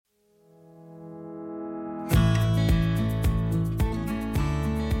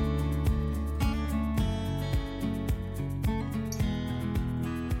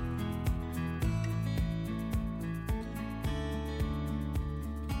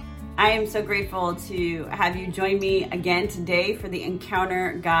I am so grateful to have you join me again today for the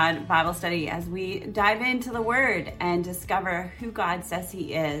Encounter God Bible study as we dive into the Word and discover who God says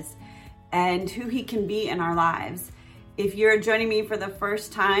He is and who He can be in our lives. If you're joining me for the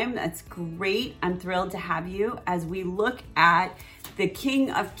first time, that's great. I'm thrilled to have you as we look at the King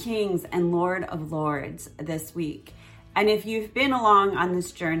of Kings and Lord of Lords this week. And if you've been along on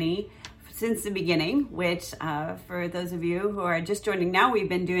this journey since the beginning, which for those of you who are just joining now, we've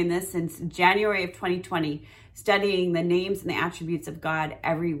been doing this since January of 2020, studying the names and the attributes of God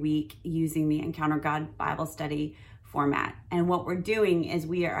every week using the Encounter God Bible study format. And what we're doing is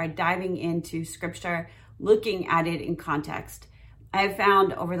we are diving into scripture, looking at it in context. I've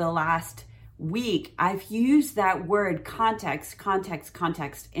found over the last week, I've used that word context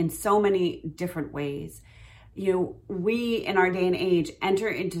in so many different ways. You know, we in our day and age enter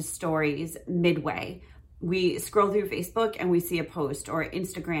into stories midway. We scroll through Facebook and we see a post, or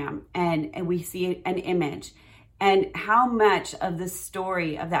Instagram and we see an image. And how much of the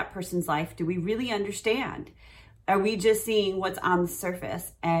story of that person's life do we really understand? Are we just seeing what's on the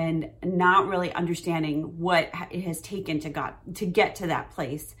surface and not really understanding what it has taken to get to that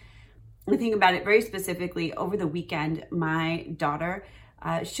place? I think about it very specifically. Over the weekend, my daughter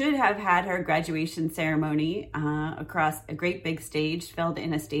should have had her graduation ceremony across a great big stage filled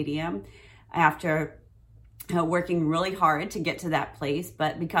in a stadium after working really hard to get to that place.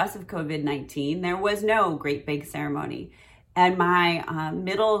 But because of COVID-19, there was no great big ceremony. And my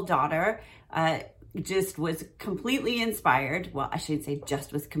middle daughter just was completely inspired. Well, I shouldn't say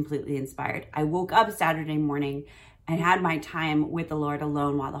just was completely inspired. I woke up Saturday morning and had my time with the Lord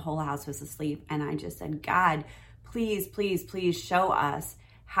alone while the whole house was asleep. And I just said, God, please, please, please show us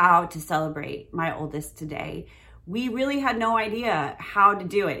how to celebrate my oldest today. We really had no idea how to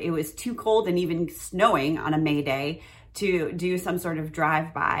do it. It was too cold and even snowing on a May day to do some sort of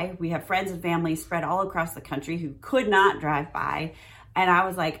drive-by. We have friends and family spread all across the country who could not drive by. And I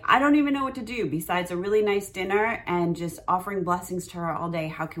was like, I don't even know what to do besides a really nice dinner and just offering blessings to her all day.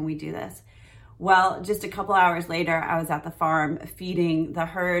 How can we do this? Well, just a couple hours later, I was at the farm feeding the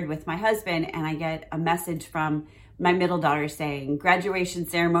herd with my husband, and I get a message from my middle daughter saying, graduation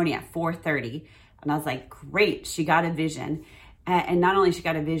ceremony at 4:30. And I was like, great, she got a vision. And not only she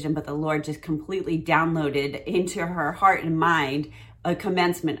got a vision, but the Lord just completely downloaded into her heart and mind a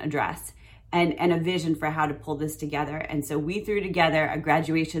commencement address and a vision for how to pull this together. And so we threw together a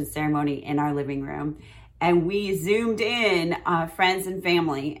graduation ceremony in our living room, and we zoomed in friends and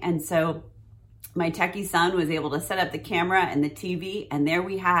family. And so my techie son was able to set up the camera and the TV, and there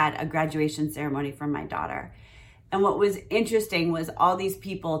we had a graduation ceremony for my daughter. And what was interesting was all these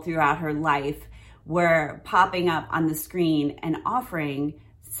people throughout her life were popping up on the screen and offering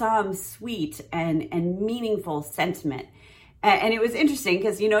some sweet and meaningful sentiment. And it was interesting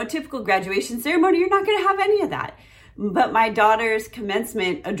because, you know, a typical graduation ceremony, you're not going to have any of that. But my daughter's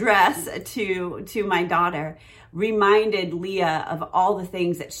commencement address to my daughter reminded Leah of all the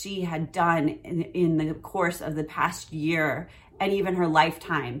things that she had done in the course of the past year and even her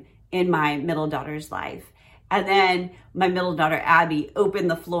lifetime in my middle daughter's life. And then my middle daughter, Abby,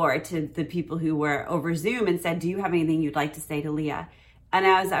 opened the floor to the people who were over Zoom and said, do you have anything you'd like to say to Leah? And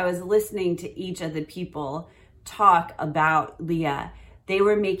as I was listening to each of the people talk about Leah, they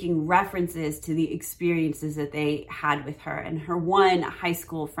were making references to the experiences that they had with her. And her one high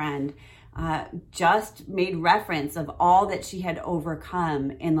school friend just made reference of all that she had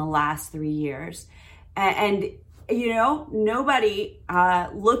overcome in the last 3 years. And you know, nobody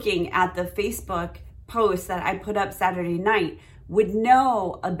looking at the Facebook post that I put up Saturday night would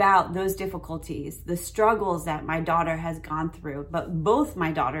know about those difficulties, the struggles that my daughter has gone through, but both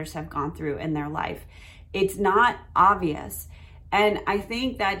my daughters have gone through in their life. It's not obvious. And I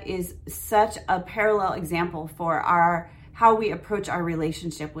think that is such a parallel example for how we approach our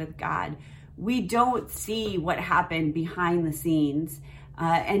relationship with God. We don't see what happened behind the scenes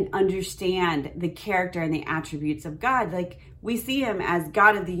and understand the character and the attributes of God. Like, we see him as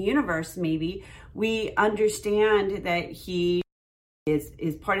God of the universe, maybe. We understand that he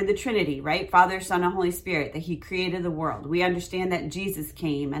is part of the Trinity, right? Father, Son, and Holy Spirit, that he created the world. We understand that Jesus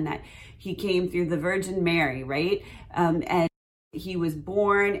came and that he came through the Virgin Mary, right? And he was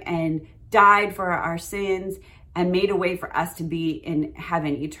born and died for our sins and made a way for us to be in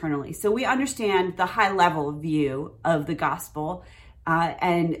heaven eternally. So we understand the high level view of the gospel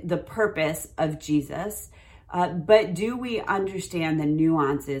and the purpose of Jesus. But do we understand the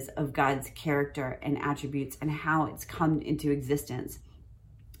nuances of God's character and attributes and how it's come into existence?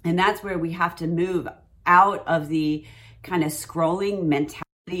 And that's where we have to move out of the kind of scrolling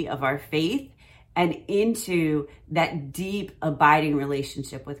mentality of our faith and into that deep, abiding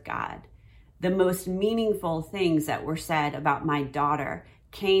relationship with God. The most meaningful things that were said about my daughter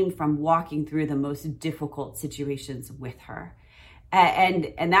came from walking through the most difficult situations with her.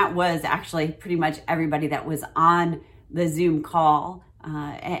 And that was actually pretty much everybody that was on the Zoom call,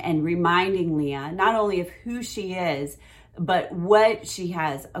 and reminding Leah not only of who she is, but what she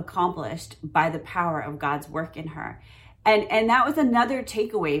has accomplished by the power of God's work in her. And that was another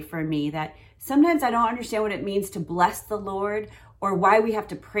takeaway for me, that sometimes I don't understand what it means to bless the Lord, or why we have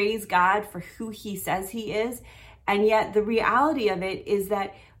to praise God for who he says he is. And yet the reality of it is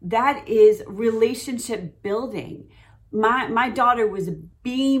that that is relationship building. My daughter was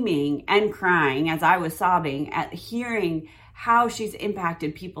beaming and crying as I was sobbing at hearing how she's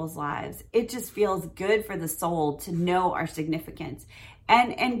impacted people's lives. It just feels good for the soul to know our significance.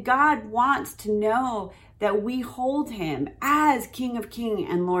 And God wants to know that we hold him as King of Kings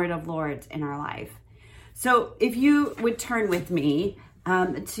and Lord of Lords in our life. So if you would turn with me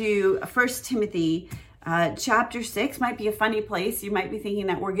to 1 Timothy chapter 6, might be a funny place. You might be thinking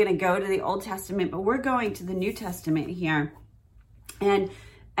that we're going to go to the Old Testament, but we're going to the New Testament here. And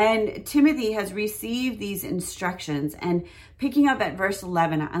Timothy has received these instructions, and picking up at verse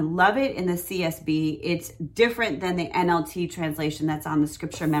 11, I love it in the CSB. It's different than the NLT translation that's on the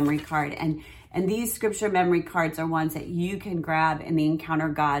scripture memory card. And these scripture memory cards are ones that you can grab in the Encounter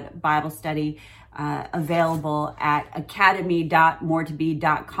God Bible study, available at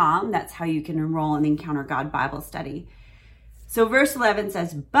academy.moretobe.com. That's how you can enroll in the Encounter God Bible study. So verse 11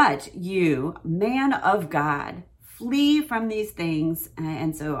 says, "But you, man of God, flee from these things."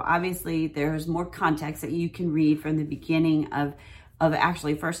 And so obviously there's more context that you can read from the beginning of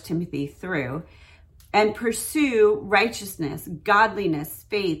actually 1 Timothy through. "And pursue righteousness, godliness,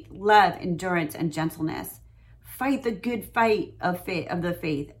 faith, love, endurance, and gentleness. Fight the good fight of the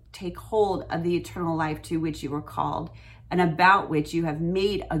faith. Take hold of the eternal life to which you were called, and about which you have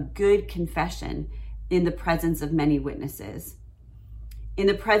made a good confession in the presence of many witnesses. In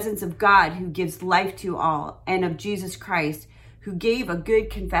the presence of God, who gives life to all, and of Jesus Christ, who gave a good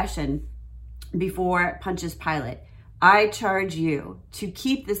confession before Pontius Pilate, I charge you to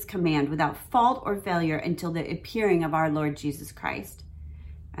keep this command without fault or failure until the appearing of our Lord Jesus Christ."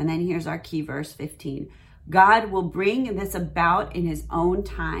 And then here's our key verse 15. "God will bring this about in his own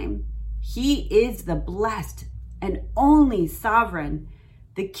time. He is the blessed and only sovereign,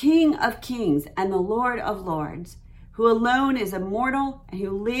 the King of Kings and the Lord of Lords, who alone is immortal and who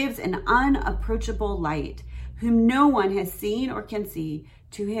lives in unapproachable light, whom no one has seen or can see.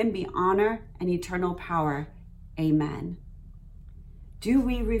 To him be honor and eternal power. Amen." Do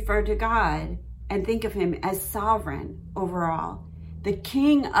we refer to God and think of him as sovereign over all, the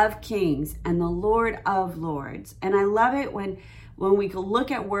King of Kings and the Lord of Lords? And I love it when we can look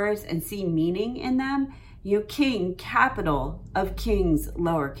at words and see meaning in them. You know, King, capital of Kings,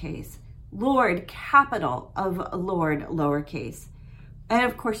 lowercase. Lord, capital of Lord, lowercase. And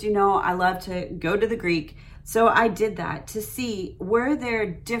of course, you know, I love to go to the Greek. So I did that to see were there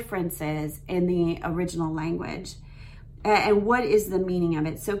differences in the original language, and what is the meaning of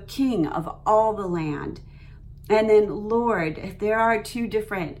it. So king of all the land. And then Lord, there are two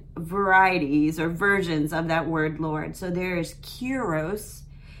different varieties or versions of that word Lord. So there is Kyrios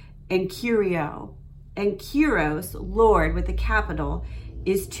and Kyrio. And Kyrios, Lord with a capital,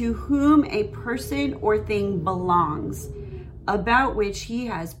 is to whom a person or thing belongs, about which he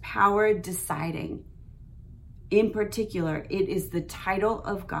has power deciding. In particular, it is the title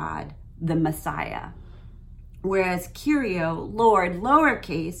of God, the Messiah. Whereas Kyrio, Lord,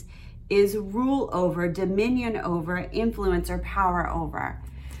 lowercase, is rule over, dominion over, influence or power over.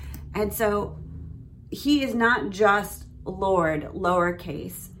 And so he is not just Lord,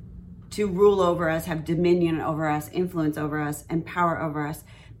 lowercase, to rule over us, have dominion over us, influence over us, and power over us,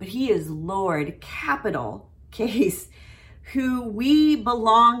 but he is Lord, capital case, who we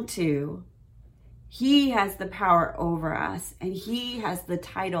belong to. He has the power over us, and he has the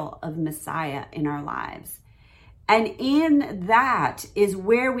title of Messiah in our lives. And in that is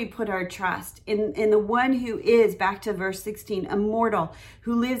where we put our trust, in the one who is, back to verse 16, immortal,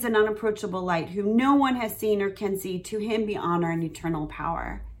 who lives in unapproachable light, whom no one has seen or can see. To him be honor and eternal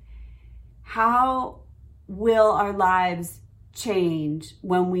power. How will our lives change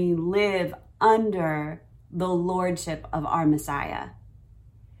when we live under the lordship of our Messiah?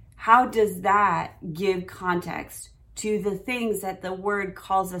 How does that give context to the things that the word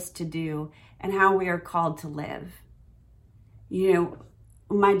calls us to do and how we are called to live? You know,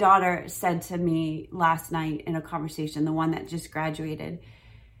 my daughter said to me last night in a conversation, the one that just graduated,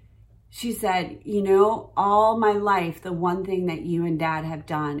 she said, all my life, the one thing that you and Dad have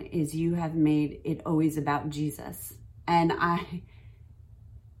done is you have made it always about Jesus. And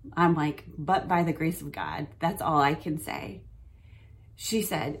I'm like, but by the grace of God, that's all I can say. She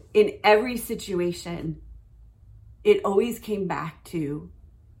said, in every situation, it always came back to,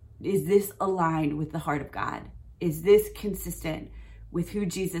 is this aligned with the heart of God? Is this consistent with who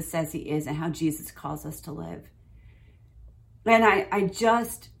Jesus says he is and how Jesus calls us to live? And I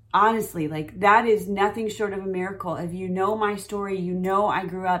just, honestly, that is nothing short of a miracle. If you know my story, I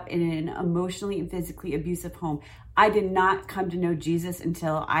grew up in an emotionally and physically abusive home. I did not come to know Jesus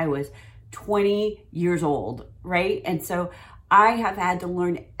until I was 20 years old, right? And so I have had to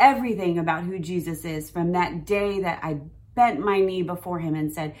learn everything about who Jesus is from that day that I bent my knee before him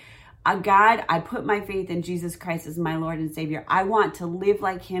and said, God, I put my faith in Jesus Christ as my Lord and Savior. I want to live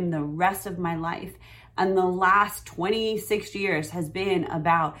like him the rest of my life. And the last 26 years has been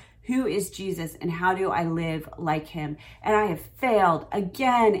about who is Jesus and how do I live like him? And I have failed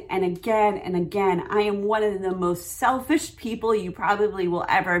again and again and again. I am one of the most selfish people you probably will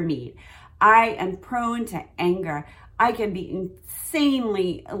ever meet. I am prone to anger. I can be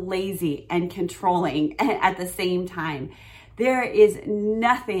insanely lazy and controlling at the same time. There is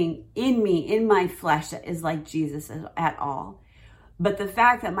nothing in me, in my flesh, that is like Jesus at all. But the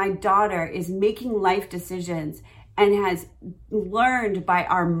fact that my daughter is making life decisions and has learned by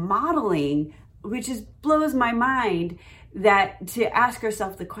our modeling, which blows my mind, that to ask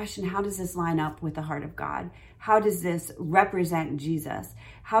herself the question, how does this line up with the heart of God? How does this represent Jesus?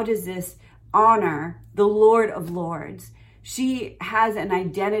 How does this honor the Lord of Lords? She has an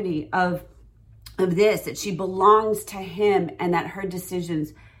identity of this, that she belongs to him and that her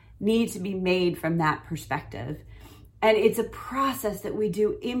decisions need to be made from that perspective. And it's a process that we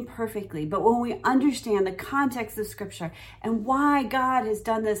do imperfectly. But when we understand the context of Scripture and why God has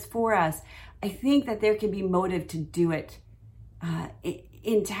done this for us, I think that there can be motive to do it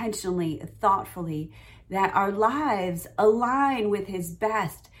intentionally, thoughtfully, that our lives align with his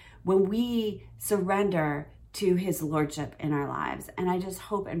best when we surrender to his lordship in our lives. And I just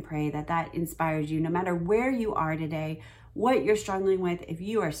hope and pray that that inspires you, no matter where you are today, what you're struggling with, if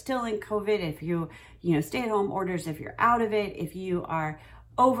you are still in COVID, if you stay-at-home orders, if you're out of it, if you are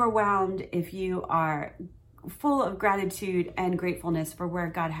overwhelmed, if you are full of gratitude and gratefulness for where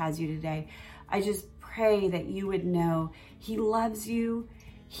God has you today. I just pray that you would know he loves you.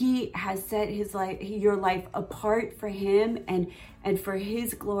 He has set your life apart for him and for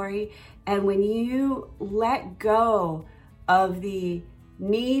his glory. And when you let go of the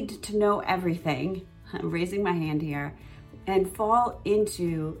need to know everything, I'm raising my hand here, and fall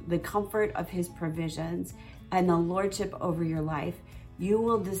into the comfort of his provisions and the lordship over your life, you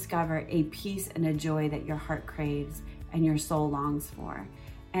will discover a peace and a joy that your heart craves and your soul longs for.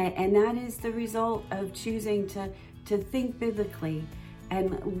 And that is the result of choosing to think biblically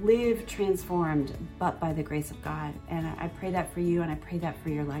and live transformed, but by the grace of God. And I pray that for you, and I pray that for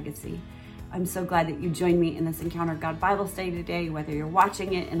your legacy. I'm so glad that you joined me in this Encounter God Bible study today, whether you're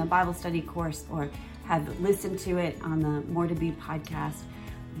watching it in the Bible study course or have listened to it on the More to Be podcast.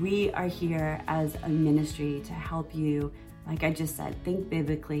 We are here as a ministry to help you, like I just said, think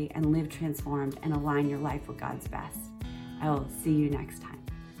biblically and live transformed and align your life with God's best. I will see you next time.